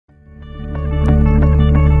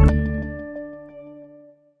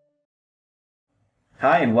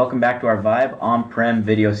Hi, and welcome back to our Vibe OnPrem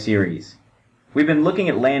video series. We've been looking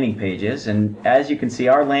at landing pages, and as you can see,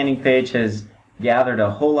 our landing page has gathered a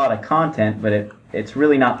whole lot of content, but it's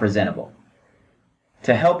really not presentable.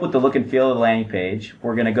 To help with the look and feel of the landing page,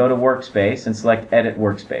 we're going to go to Workspace and select Edit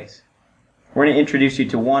Workspace. We're going to introduce you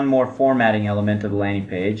to one more formatting element of the landing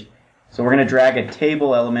page. So we're going to drag a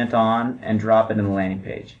table element on and drop it in the landing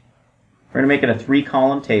page. We're going to make it a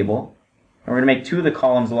 3-column table. And we're going to make 2 of the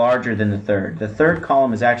columns larger than the third. The third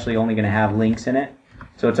column is actually only going to have links in it,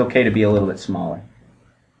 so it's okay to be a little bit smaller.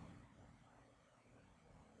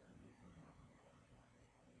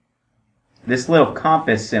 This little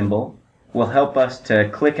compass symbol will help us to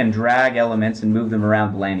click and drag elements and move them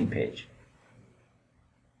around the landing page.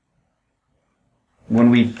 When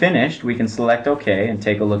we've finished, we can select OK and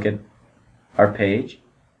take a look at our page.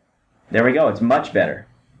 There we go, it's much better.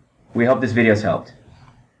 We hope this video has helped.